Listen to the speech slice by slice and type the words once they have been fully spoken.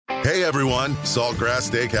Hey everyone, Saltgrass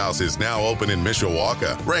Steakhouse is now open in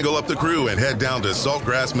Mishawaka. Wrangle up the crew and head down to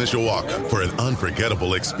Saltgrass Mishawaka for an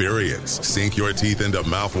unforgettable experience. Sink your teeth into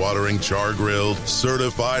mouth-watering char-grilled,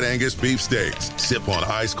 certified Angus beef steaks. Sip on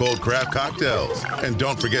ice-cold craft cocktails. And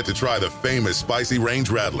don't forget to try the famous spicy range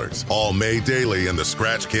rattlers, all made daily in the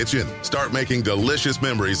Scratch Kitchen. Start making delicious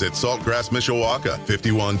memories at Saltgrass Mishawaka,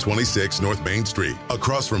 5126 North Main Street,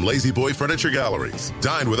 across from Lazy Boy Furniture Galleries.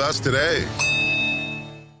 Dine with us today.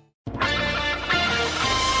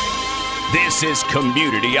 This is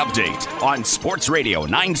Community Update on Sports Radio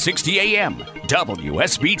 960 AM,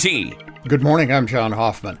 WSBT. Good morning, I'm John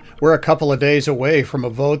Hoffman. We're a couple of days away from a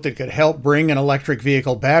vote that could help bring an electric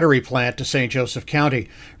vehicle battery plant to St. Joseph County.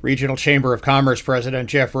 Regional Chamber of Commerce President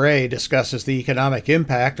Jeff Ray discusses the economic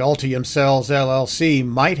impact Ultium Cells LLC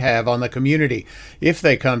might have on the community. If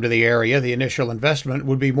they come to the area, the initial investment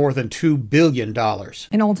would be more than $2 billion.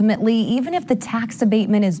 And ultimately, even if the tax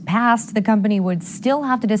abatement is passed, the company would still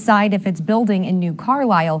have to decide if it's building in New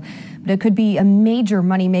Carlisle. But it could be a major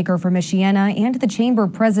moneymaker for Michiana, and the chamber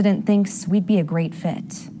president thinks we'd be a great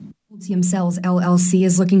fit. Ultium Cells LLC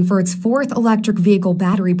is looking for its fourth electric vehicle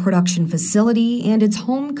battery production facility, and its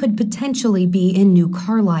home could potentially be in New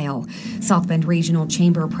Carlisle. South Bend Regional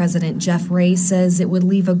Chamber President Jeff Ray says it would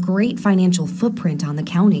leave a great financial footprint on the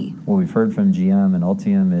county. What we've heard from GM and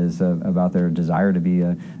Ultium is about their desire to be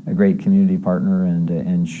a great community partner,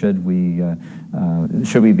 and should we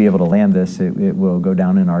be able to land this, it will go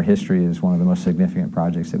down in our history as one of the most significant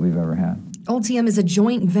projects that we've ever had. Ultium is a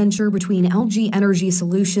joint venture between LG Energy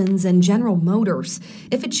Solutions and General Motors.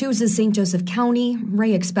 If it chooses St. Joseph County,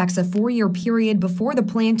 Ray expects a 4-year period before the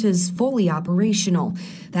plant is fully operational.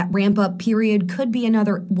 That ramp-up period could be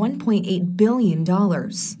another $1.8 billion.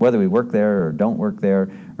 Whether we work there or don't work there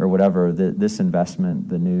or whatever, this investment,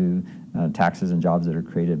 the new taxes and jobs that are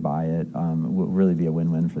created by it, will really be a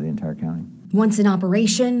win-win for the entire county. Once in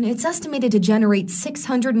operation, it's estimated to generate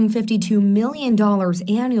 $652 million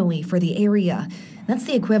annually for the area. That's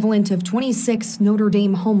the equivalent of 26 Notre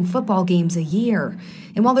Dame home football games a year.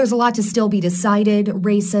 And while there's a lot to still be decided,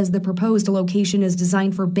 Ray says the proposed location is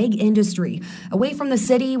designed for big industry, away from the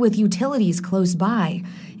city with utilities close by.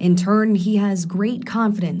 In turn, he has great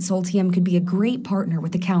confidence Ultium could be a great partner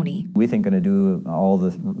with the county. We think going to do all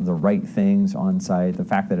the right things on site. The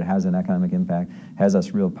fact that it has an economic impact has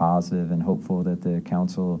us real positive and hopeful that the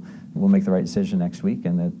council will make the right decision next week,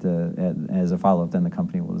 and that as a follow-up, then the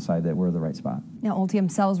company will decide that we're the right spot. Now, Ultium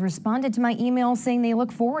Cells responded to my email saying they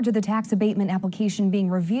look forward to the tax abatement application being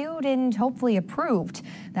reviewed and hopefully approved.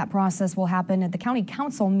 That process will happen at the county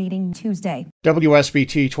council meeting Tuesday.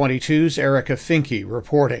 WSBT 22's Erica Finke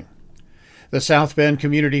reporting. The South Bend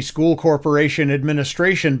Community School Corporation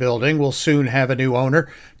Administration Building will soon have a new owner.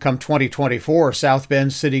 Come 2024, South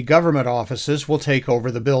Bend city government offices will take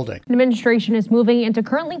over the building. Administration is moving into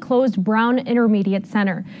currently closed Brown Intermediate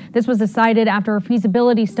Center. This was decided after a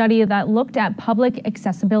feasibility study that looked at public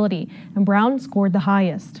accessibility, and Brown scored the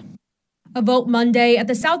highest. A vote Monday at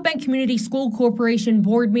the South Bend Community School Corporation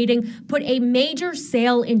board meeting put a major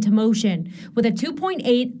sale into motion with a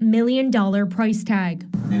 $2.8 million price tag.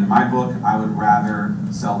 In my book, I would rather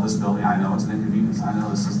sell this building. I know it's an inconvenience. I know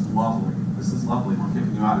this is lovely. This is lovely. We're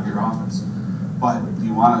kicking you out of your office. But do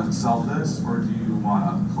you want to sell this, or do you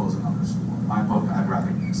want to close another school? In my book, I'd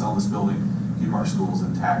rather sell this building, keep our schools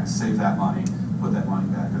intact, save that money, put that money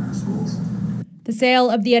back in our schools. The sale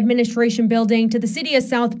of the administration building to the city of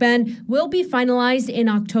South Bend will be finalized in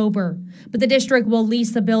October, but the district will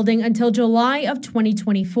lease the building until July of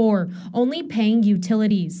 2024, only paying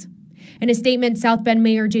utilities. In a statement, South Bend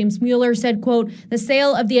Mayor James Mueller said, quote, "The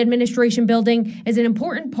sale of the administration building is an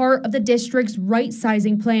important part of the district's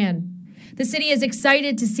right-sizing plan. The city is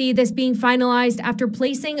excited to see this being finalized after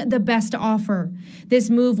placing the best offer. This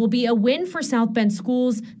move will be a win for South Bend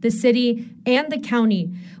schools, the city, and the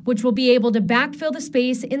county, which will be able to backfill the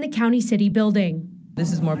space in the county city building."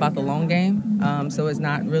 This is more about the long game, so it's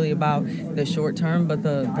not really about the short term, but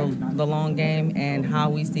the long game and how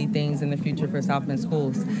we see things in the future for South Bend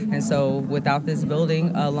schools. And so without this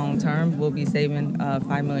building, long term, we'll be saving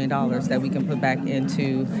 $5 million that we can put back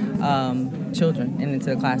into children and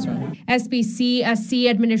into the classroom. SBCSC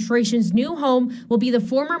administration's new home will be the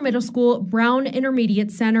former middle school Brown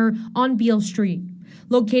Intermediate Center on Beale Street,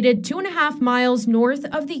 located 2.5 miles north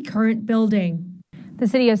of the current building. The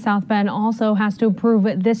city of South Bend also has to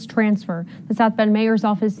approve this transfer. The South Bend Mayor's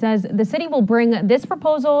office says the city will bring this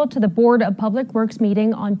proposal to the Board of Public Works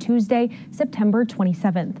meeting on Tuesday, September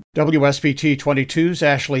 27th. WSBT 22's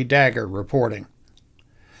Ashley Dagger reporting.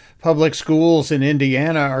 Public schools in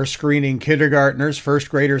Indiana are screening kindergartners,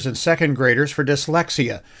 first graders, and second graders for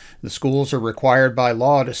dyslexia. The schools are required by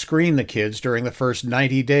law to screen the kids during the first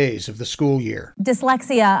 90 days of the school year.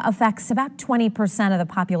 Dyslexia affects about 20% of the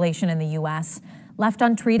population in the U.S. Left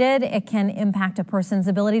untreated, it can impact a person's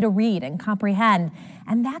ability to read and comprehend,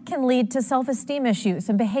 and that can lead to self-esteem issues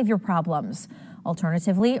and behavior problems.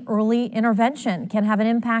 Alternatively, early intervention can have an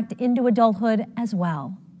impact into adulthood as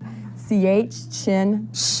well. CH, chin,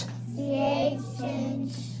 sh. CH, chin,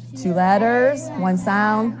 sh. 2 letters, 1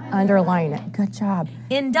 sound, underline it. Good job.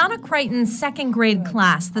 In Donna Crichton's second grade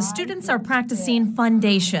class, the students are practicing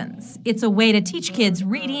Fundations. It's a way to teach kids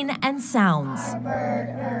reading and sounds.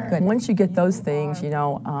 Good. Once you get those things,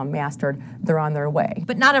 mastered, they're on their way.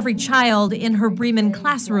 But not every child in her Bremen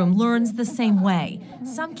classroom learns the same way.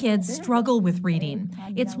 Some kids struggle with reading.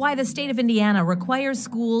 It's why the state of Indiana requires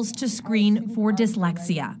schools to screen for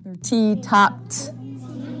dyslexia. T-topped.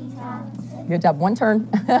 Good job. 1 turn.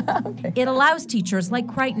 Okay. It allows teachers like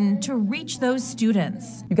Crichton to reach those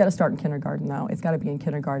students. You got to start in kindergarten, though. It's got to be in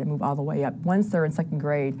kindergarten, move all the way up. Once they're in second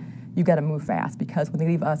grade, you got to move fast because when they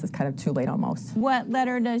leave us, it's kind of too late almost. What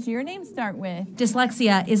letter does your name start with?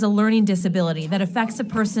 Dyslexia is a learning disability that affects a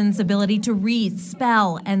person's ability to read,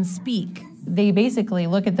 spell, and speak. They basically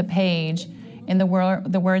look at the page, and the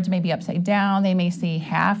words may be upside down. They may see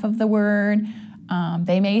half of the word.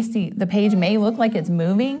 They may see, the page may look like it's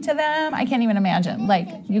moving to them. I can't even imagine.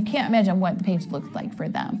 You can't imagine what the page looks like for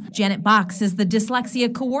them. Janet Box is the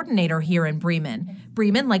dyslexia coordinator here in Bremen.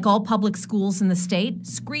 Bremen, like all public schools in the state,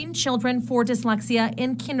 screen children for dyslexia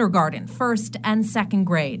in kindergarten, first and second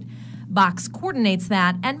grade. Box coordinates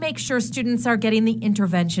that and makes sure students are getting the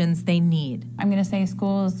interventions they need. I'm going to say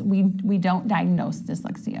schools, we don't diagnose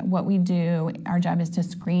dyslexia. What we do, our job is to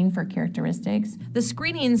screen for characteristics. The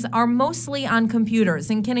screenings are mostly on computers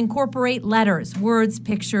and can incorporate letters, words,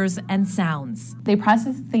 pictures, and sounds. They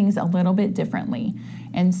process things a little bit differently.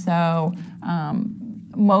 And so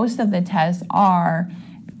most of the tests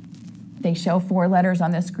they show 4 letters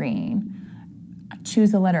on the screen.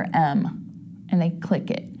 Choose the letter M, and they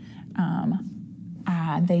click it.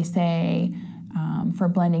 They say for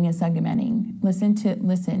blending and segmenting,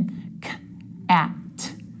 listen, k, at,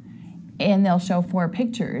 and they'll show 4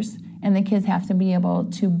 pictures, and the kids have to be able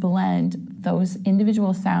to blend those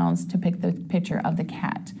individual sounds to pick the picture of the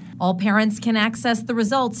cat. All parents can access the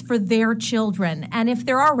results for their children, and if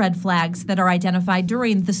there are red flags that are identified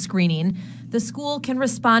during the screening, the school can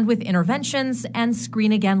respond with interventions and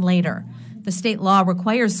screen again later. The state law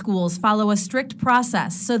requires schools follow a strict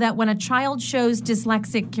process so that when a child shows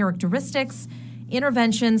dyslexic characteristics,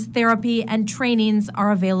 interventions, therapy, and trainings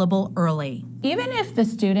are available early. Even if the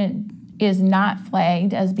student is not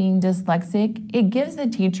flagged as being dyslexic, it gives the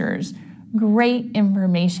teachers great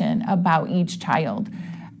information about each child.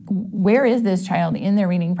 Where is this child in their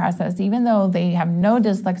reading process? Even though they have no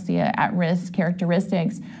dyslexia at-risk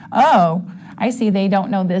characteristics, I see they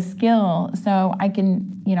don't know this skill, so I can,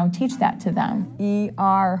 teach that to them.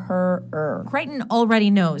 E-R, her. Crichton already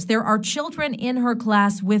knows there are children in her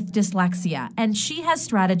class with dyslexia, and she has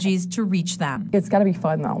strategies to reach them. It's got to be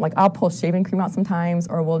fun, though. I'll pull shaving cream out sometimes,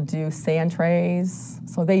 or we'll do sand trays.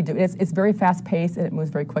 So they do. It's very fast-paced, and it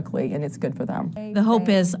moves very quickly, and it's good for them. The hope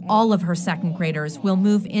is all of her second graders will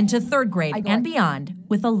move into third grade and beyond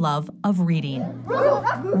with a love of reading.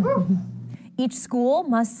 Each school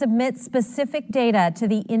must submit specific data to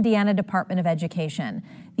the Indiana Department of Education.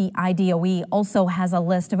 The IDOE also has a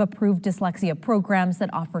list of approved dyslexia programs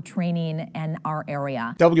that offer training in our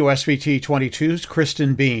area. WSVT 22's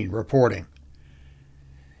Kristen Bean reporting.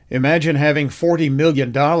 Imagine having $40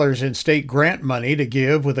 million in state grant money to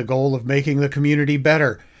give with the goal of making the community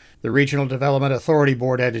better. The Regional Development Authority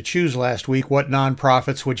Board had to choose last week what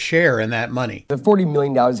nonprofits would share in that money. The $40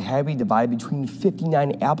 million had to be divided between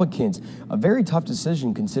 59 applicants. A very tough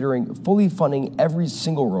decision considering fully funding every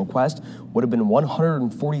single request would have been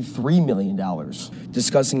 $143 million.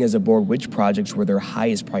 Discussing as a board which projects were their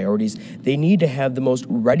highest priorities, they need to have the most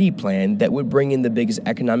ready plan that would bring in the biggest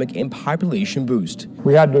economic and population boost.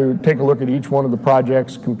 We had to take a look at each one of the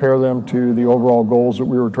projects, compare them to the overall goals that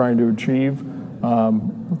we were trying to achieve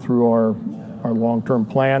through our long-term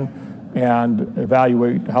plan and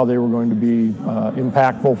evaluate how they were going to be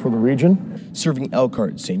impactful for the region. Serving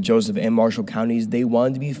Elkhart, St. Joseph, and Marshall counties, they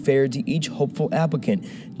wanted to be fair to each hopeful applicant.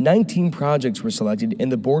 19 projects were selected,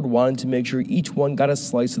 and the board wanted to make sure each one got a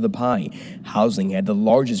slice of the pie. Housing had the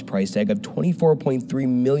largest price tag of $24.3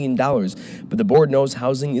 million, but the board knows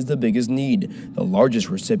housing is the biggest need. The largest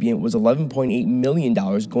recipient was $11.8 million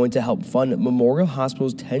going to help fund Memorial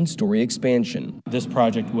Hospital's 10-story expansion. This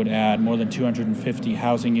project would add more than 250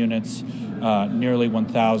 housing units, nearly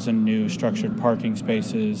 1,000 new structured parking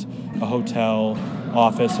spaces, a hotel,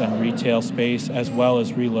 office, and retail space, as well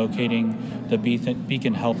as relocating the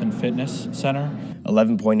Beacon Health and Fitness Center.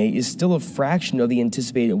 11.8 is still a fraction of the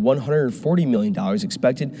anticipated $140 million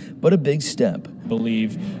expected, but a big step. I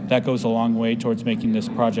believe that goes a long way towards making this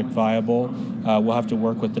project viable. We'll have to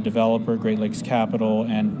work with the developer, Great Lakes Capital,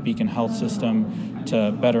 and Beacon Health System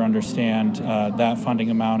to better understand that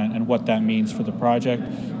funding amount and what that means for the project,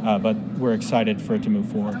 but we're excited for it to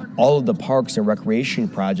move forward. All of the parks and recreation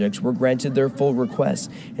projects were granted their full requests,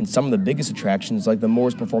 and some of the biggest attractions like the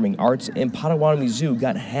Morris Performing Arts and Potawatomi Zoo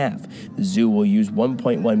got half. The zoo will use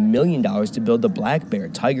 $1.1 million to build the black bear,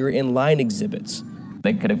 tiger, and lion exhibits.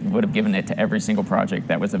 They would have given it to every single project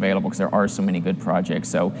that was available because there are so many good projects.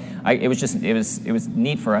 So it was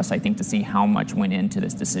neat for us, I think, to see how much went into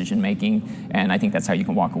this decision making, and I think that's how you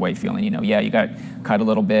can walk away feeling, you got cut a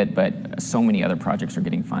little bit, but so many other projects are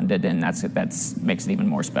getting funded, and that makes it even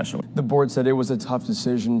more special. The board said it was a tough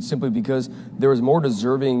decision simply because there was more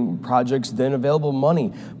deserving projects than available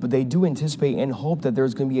money, but they do anticipate and hope that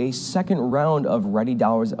there's going to be a second round of ready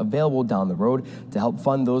dollars available down the road to help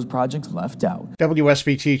fund those projects left out.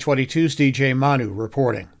 WSBT 22's DJ Manu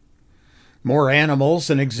reporting. More animals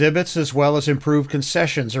and exhibits as well as improved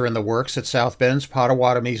concessions are in the works at South Bend's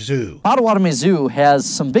Potawatomi Zoo. Potawatomi Zoo has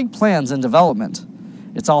some big plans in development.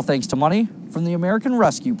 It's all thanks to money from the American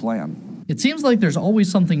Rescue Plan. It seems like there's always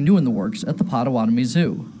something new in the works at the Potawatomi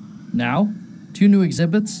Zoo. Now, 2 new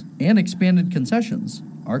exhibits and expanded concessions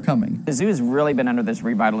are coming. The zoo has really been under this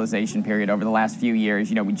revitalization period over the last few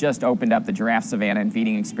years. We just opened up the giraffe savanna and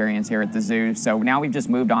feeding experience here at the zoo. So now we've just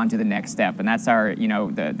moved on to the next step, and that's our,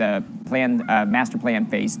 the plan, master plan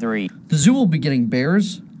phase 3. The zoo will be getting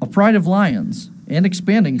bears, a pride of lions, and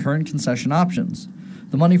expanding current concession options.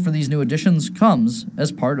 The money for these new additions comes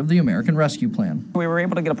as part of the American Rescue Plan. We were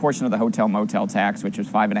able to get a portion of the hotel motel tax, which was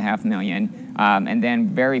 $5.5 million, and then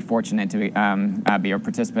very fortunate to be a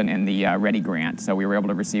participant in the READY grant. So we were able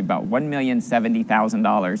to receive about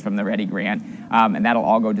 $1,070,000 from the READY grant, and that'll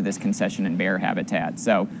all go to this concession and bear habitat.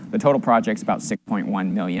 So the total project's about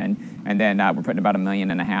 $6.1 million, and then we're putting about $1.5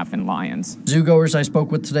 million in lions. Zoogoers I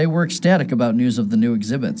spoke with today were ecstatic about news of the new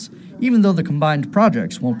exhibits, even though the combined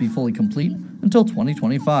projects won't be fully complete until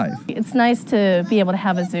 2025. It's nice to be able to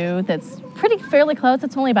have a zoo that's fairly close.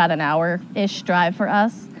 It's only about an hour-ish drive for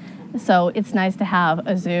us. So it's nice to have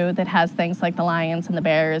a zoo that has things like the lions and the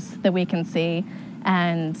bears that we can see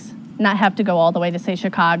and not have to go all the way to, say,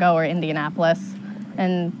 Chicago or Indianapolis.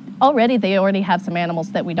 And they already have some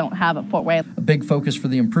animals that we don't have at Fort Wayne. A big focus for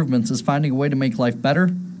the improvements is finding a way to make life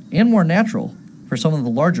better and more natural for some of the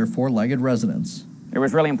larger four-legged residents. It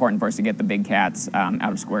was really important for us to get the big cats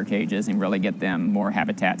out of square cages and really get them more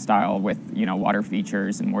habitat style with, water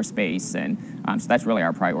features and more space. And so that's really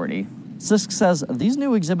our priority. Sisk says these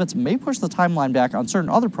new exhibits may push the timeline back on certain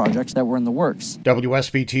other projects that were in the works.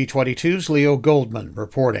 WSBT 22's Leo Goldman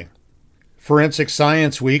reporting. Forensic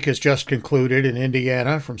Science Week has just concluded in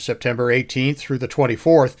Indiana from September 18th through the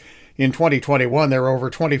 24th. In 2021, there were over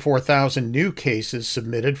 24,000 new cases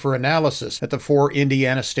submitted for analysis at the 4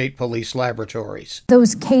 Indiana State Police laboratories.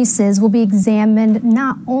 Those cases will be examined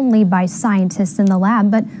not only by scientists in the lab,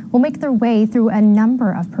 but will make their way through a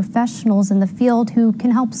number of professionals in the field who can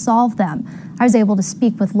help solve them. I was able to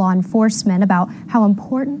speak with law enforcement about how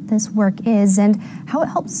important this work is and how it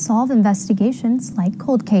helps solve investigations like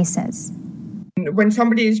cold cases. When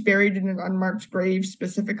somebody is buried in an unmarked grave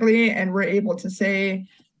specifically, and we're able to say,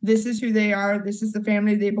 this is who they are, this is the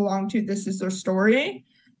family they belong to, this is their story,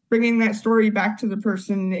 bringing that story back to the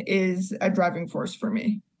person is a driving force for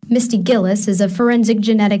me. Misty Gillis is a forensic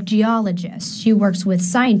genetic geologist. She works with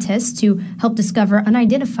scientists to help discover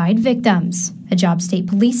unidentified victims, a job state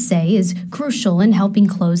police say is crucial in helping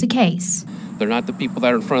close a case. They're not the people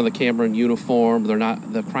that are in front of the camera in uniform. They're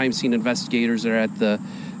not the crime scene investigators that are at the,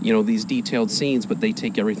 these detailed scenes, but they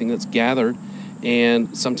take everything that's gathered,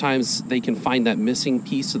 and sometimes they can find that missing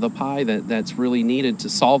piece of the pie that's really needed to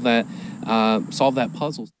solve that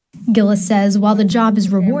puzzle. Gillis says while the job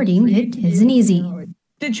is rewarding, it isn't easy.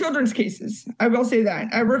 The children's cases, I will say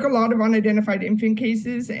that. I work a lot of unidentified infant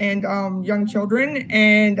cases and young children,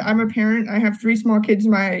 and I'm a parent. I have 3 small kids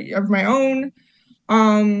of my own.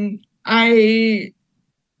 I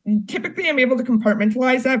typically am able to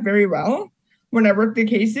compartmentalize that very well when I work the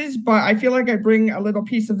cases, but I feel like I bring a little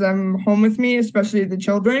piece of them home with me, especially the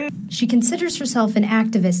children. She considers herself an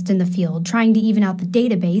activist in the field, trying to even out the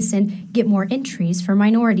database and get more entries for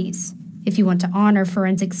minorities. If you want to honor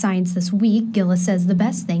forensic science this week, Gillis says the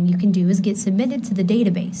best thing you can do is get submitted to the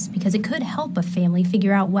database because it could help a family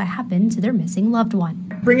figure out what happened to their missing loved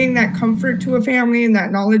one. Bringing that comfort to a family and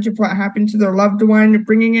that knowledge of what happened to their loved one,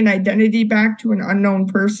 bringing an identity back to an unknown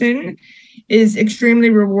person is extremely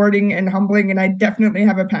rewarding and humbling, and I definitely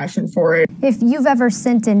have a passion for it. If you've ever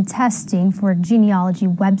sent in testing for genealogy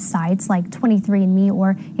websites like 23andMe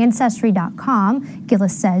or Ancestry.com,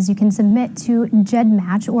 Gillis says you can submit to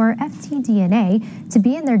GEDmatch or FTDNA to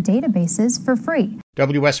be in their databases for free.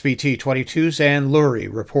 WSBT 22's Ann Lurie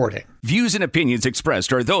reporting. Views and opinions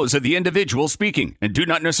expressed are those of the individual speaking and do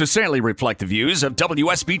not necessarily reflect the views of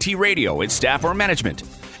WSBT Radio, its staff, or management.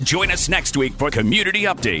 Join us next week for Community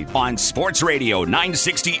Update on Sports Radio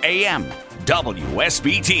 960 AM,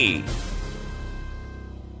 WSBT.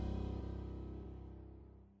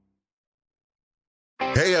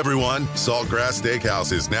 Hey everyone, Saltgrass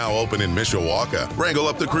Steakhouse is now open in Mishawaka. Wrangle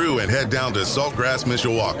up the crew and head down to Saltgrass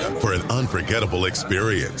Mishawaka for an unforgettable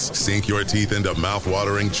experience. Sink your teeth into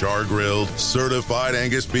mouth-watering char-grilled, certified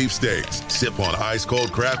Angus beef steaks. Sip on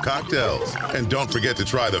ice-cold craft cocktails. And don't forget to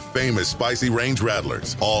try the famous spicy range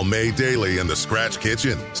rattlers, all made daily in the Scratch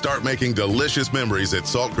Kitchen. Start making delicious memories at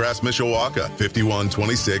Saltgrass Mishawaka,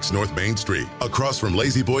 5126 North Main Street, across from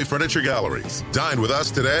Lazy Boy Furniture Galleries. Dine with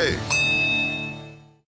us today.